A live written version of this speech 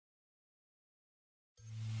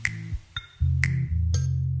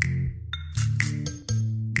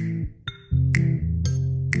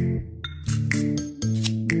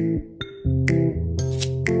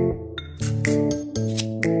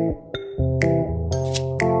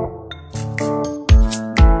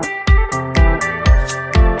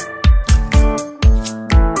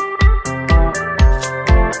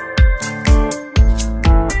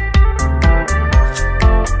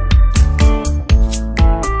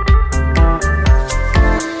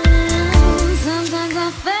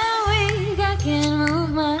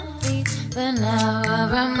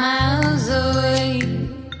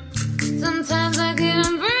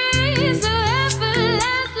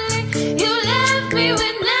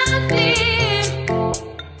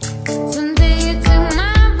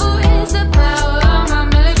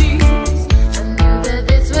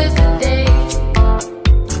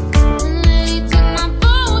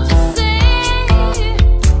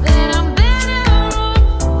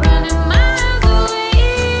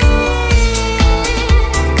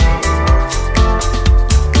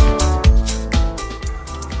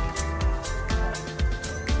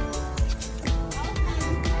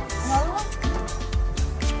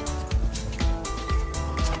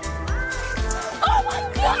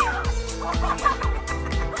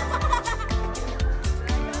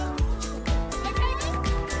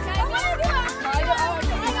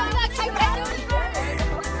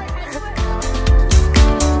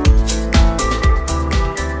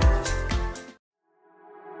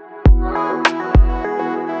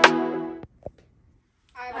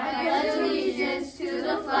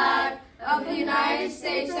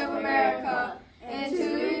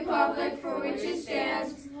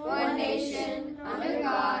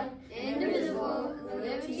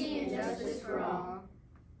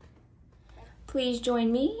please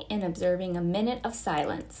join me in observing a minute of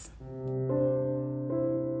silence?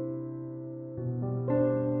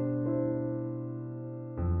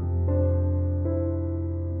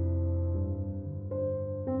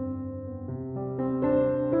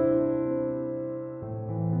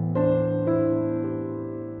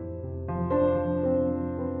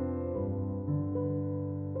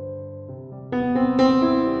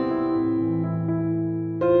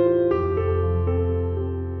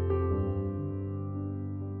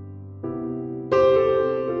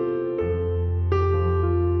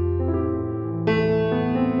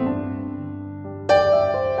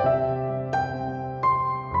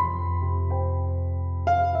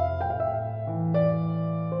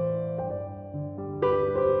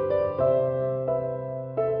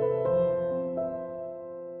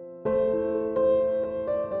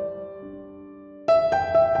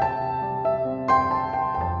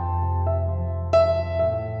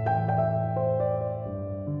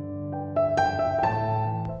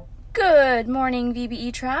 Good morning,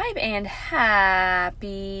 VBE Tribe, and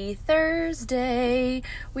happy Thursday.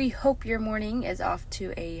 We hope your morning is off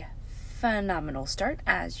to a phenomenal start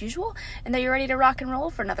as usual, and that you're ready to rock and roll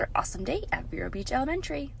for another awesome day at Vero Beach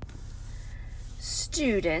Elementary.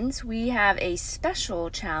 Students, we have a special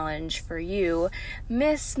challenge for you.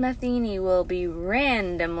 Miss Matheny will be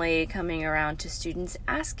randomly coming around to students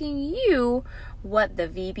asking you what the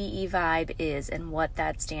VBE vibe is and what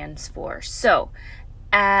that stands for. So,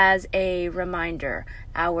 as a reminder,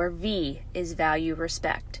 our V is value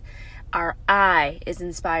respect. Our I is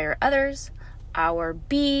inspire others. Our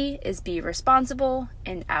B is be responsible.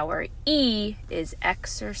 And our E is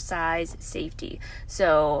exercise safety.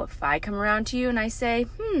 So if I come around to you and I say,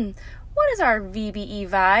 what is our VBE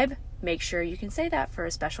vibe? Make sure you can say that for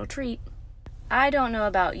a special treat. I don't know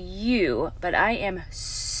about you, but I am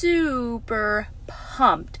super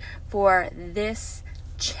pumped for this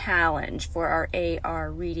challenge, for our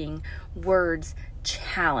AR Reading Words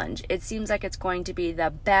Challenge. It seems like it's going to be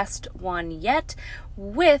the best one yet,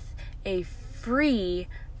 with a free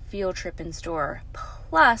field trip in store,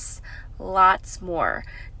 plus lots more.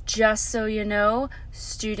 Just so you know,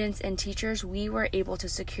 students and teachers, we were able to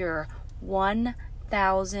secure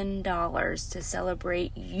 $1,000 to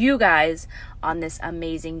celebrate you guys on this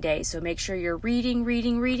amazing day. So make sure you're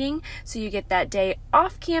reading, so you get that day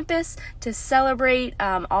off campus to celebrate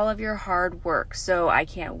all of your hard work. So I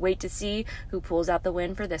can't wait to see who pulls out the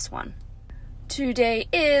win for this one. Today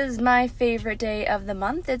is my favorite day of the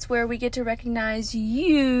month. It's where we get to recognize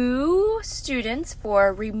you, students,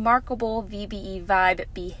 for remarkable VBE vibe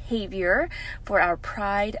behavior for our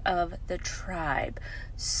Pride of the Tribe.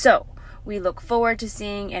 So, we look forward to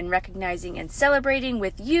seeing and recognizing and celebrating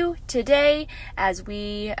with you today as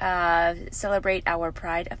we celebrate our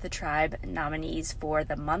Pride of the Tribe nominees for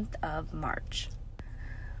the month of March.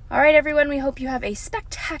 All right, everyone, we hope you have a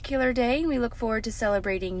spectacular day, and we look forward to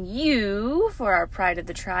celebrating you for our Pride of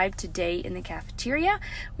the Tribe today in the cafeteria.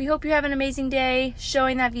 We hope you have an amazing day,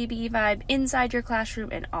 showing that VBE vibe inside your classroom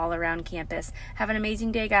and all around campus. Have an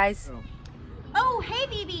amazing day, guys. Oh, hey,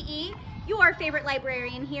 VBE. Your favorite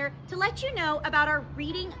librarian here to let you know about our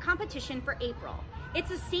reading competition for April.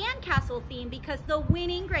 It's a sandcastle theme because the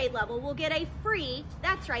winning grade level will get a free,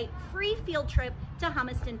 that's right, free field trip to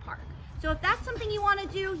Humiston Park. So if that's something you want to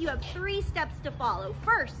do, you have 3 steps to follow.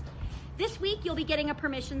 First, this week you'll be getting a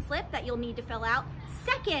permission slip that you'll need to fill out.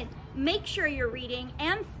 Second, make sure you're reading.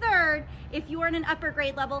 And third, if you are in an upper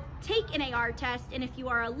grade level, take an AR test. And if you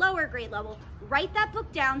are a lower grade level, write that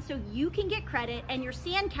book down so you can get credit and your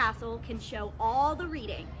sandcastle can show all the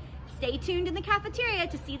reading. Stay tuned in the cafeteria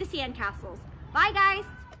to see the sandcastles. Bye, guys.